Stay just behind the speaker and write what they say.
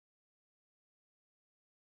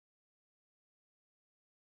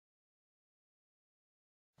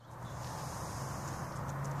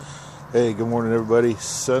Hey, good morning, everybody.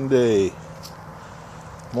 Sunday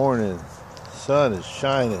morning. Sun is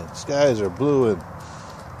shining. Skies are blue, and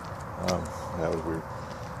that was weird.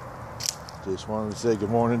 Just wanted to say good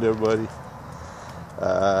morning to everybody.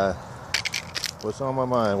 What's on my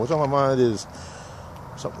mind? What's on my mind is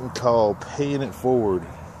something called paying it forward.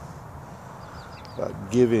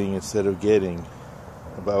 About giving instead of getting.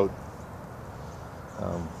 About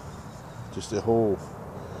just a whole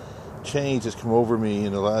change has come over me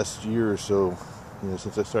in the last year or so,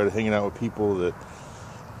 since I started hanging out with people that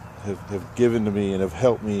have given to me and have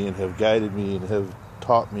helped me and have guided me and have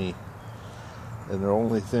taught me, and the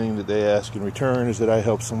only thing that they ask in return is that I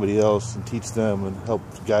help somebody else and teach them and help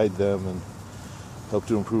guide them and help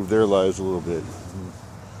to improve their lives a little bit. And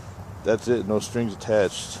that's it, no strings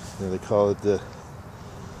attached. They call it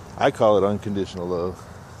I call it unconditional love.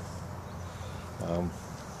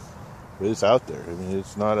 But it's out there. I mean,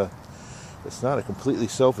 it's not a completely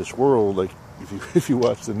selfish world. Like if you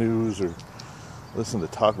watch the news or listen to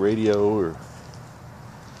talk radio, or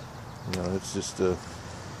it's just a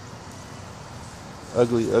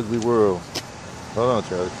ugly world. Hold on,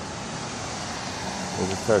 Charlie.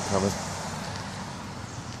 There's a car coming.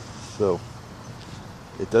 So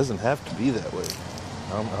it doesn't have to be that way.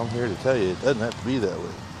 I'm here to tell you, it doesn't have to be that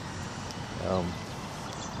way.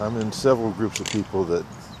 I'm in several groups of people that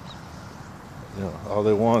all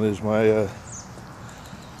they want is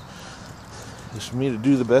is for me to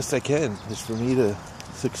do the best I can. Is for me to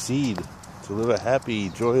succeed, to live a happy,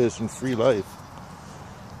 joyous, and free life.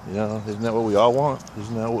 Isn't that what we all want?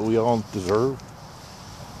 Isn't that what we all deserve?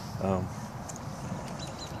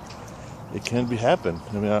 It can happen.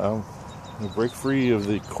 I mean, I'm going to break free of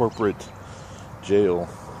the corporate jail.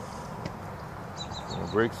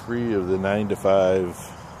 Break free of the 9 to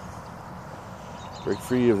 5. Break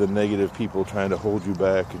free of the negative people trying to hold you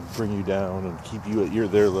back and bring you down and keep you at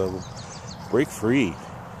their level. Break free.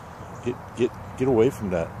 Get away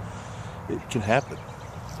from that. It can happen.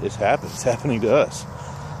 It's happened. It's happening to us.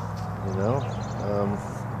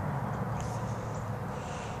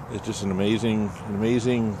 It's just an amazing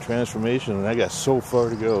transformation, and I got so far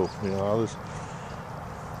to go. All this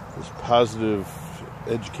positive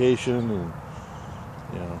education, and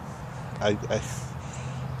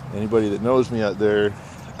anybody that knows me out there,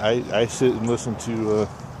 I sit and listen to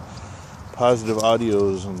positive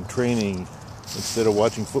audios and training instead of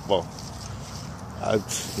watching football.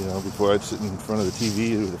 Before I'd sit in front of the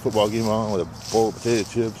TV with a football game on with a bowl of potato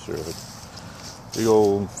chips or a big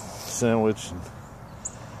old sandwich and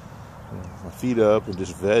my feet up and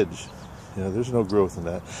just veg. There's no growth in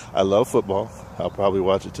that. I love football. I'll probably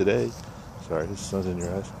watch it today. Sorry, the sun's in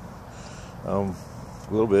your eyes. A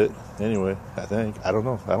little bit. Anyway, I think. I don't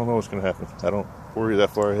know. I don't know what's going to happen. I don't worry that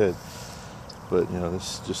far ahead. But,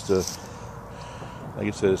 this is just like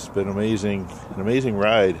I said, it's been an amazing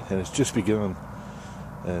ride, and it's just begun.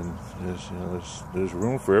 And there's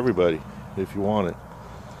room for everybody if you want it.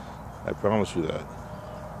 I promise you that.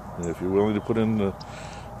 And if you're willing to put in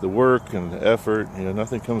the work and the effort,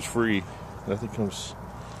 nothing comes free. Nothing comes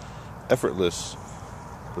effortless.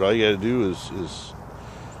 But all you got to do is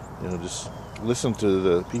just listen to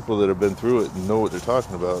the people that have been through it and know what they're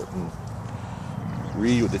talking about, and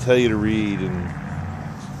read what they tell you to read, and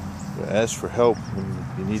ask for help when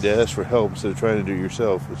you need to ask for help instead of trying to do it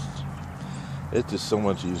yourself. It's just so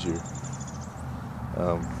much easier.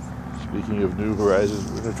 Speaking of new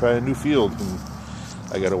horizons, we're going to try a new field, and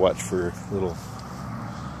I got to watch for little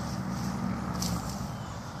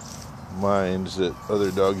mines that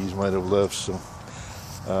other doggies might have left. So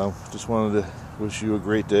just wanted to wish you a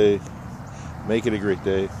great day. Make it a great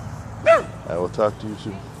day. I will talk to you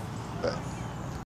soon. Bye.